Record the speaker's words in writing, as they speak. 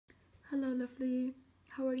Hello lovely,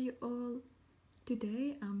 how are you all?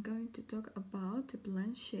 Today I'm going to talk about the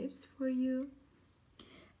plan shapes for you.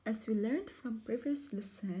 As we learned from previous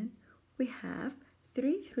lesson, we have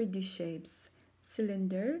three 3D shapes: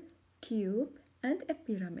 cylinder, cube, and a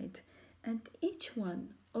pyramid. And each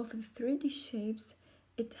one of the 3D shapes,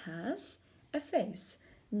 it has a face.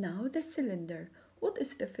 Now the cylinder. What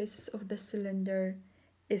is the face of the cylinder?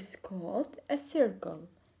 It's called a circle.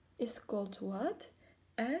 It's called what?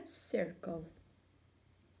 A circle.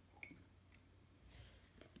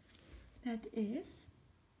 That is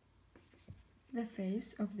the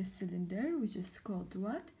face of the cylinder, which is called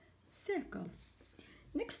what? Circle.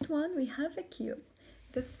 Next one, we have a cube.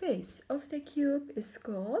 The face of the cube is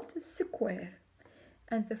called square.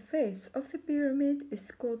 And the face of the pyramid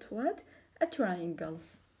is called what? A triangle.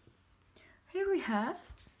 Here we have,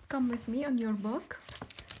 come with me on your book.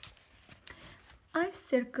 I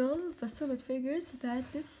circle the solid figures that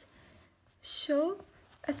show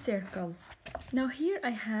a circle. Now here I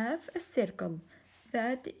have a circle.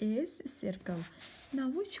 That is a circle. Now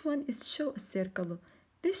which one is show a circle?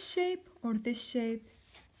 This shape or this shape?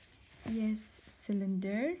 Yes,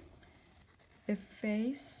 cylinder. The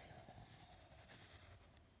face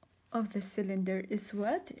of the cylinder is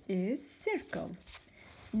what? Is circle.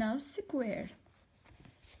 Now square.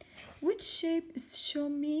 Which shape is show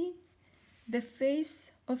me the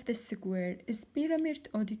face of the square? Is pyramid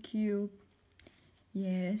or the cube?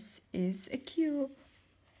 Yes, is a cube.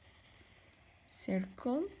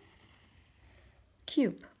 Circle,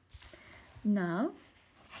 cube. Now,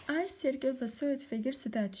 I circle the solid figures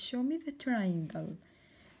that show me the triangle.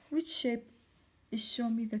 Which shape is show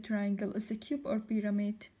me the triangle? Is a cube or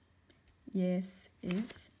pyramid? Yes,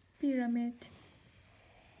 is pyramid.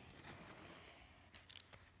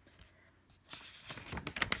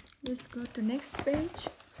 Let's go to next page.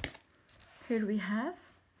 Here we have,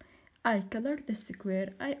 I colored the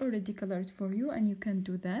square. I already colored for you, and you can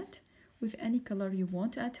do that with any color you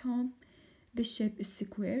want at home. The shape is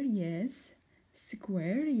square, yes.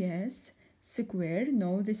 Square, yes. Square,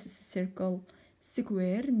 no, this is a circle.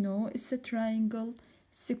 Square, no, it's a triangle.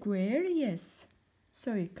 Square, yes.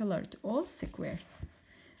 So we colored all square.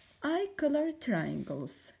 I colored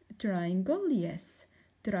triangles. Triangle, yes.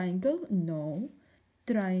 Triangle, no.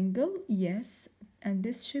 Triangle, yes. And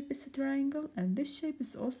this shape is a triangle, and this shape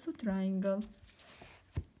is also triangle.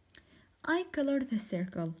 I colored the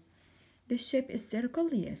circle. This shape is circle,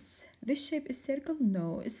 yes. This shape is circle,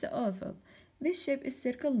 no, it's an oval. This shape is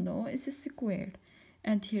circle, no, it's a square.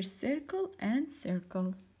 And here's circle and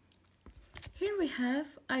circle. Here we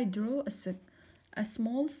have, I draw a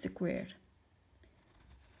small square.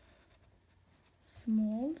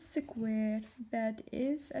 Small square, that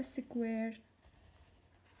is a square.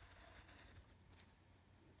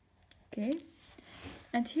 Okay,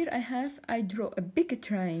 and here I draw a big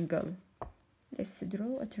triangle. Let's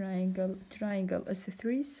draw a triangle. Triangle is a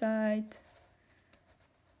three side.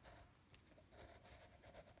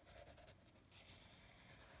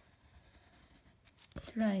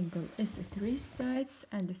 Triangle is a three sides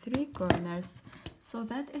and three corners. So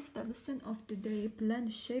that is the lesson of today. Plan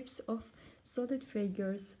shapes of solid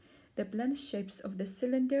figures. The plan shapes of the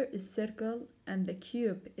cylinder is circle, and the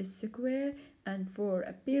cube is square, and for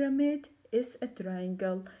a pyramid is a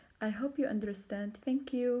triangle. I hope you understand.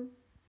 Thank you.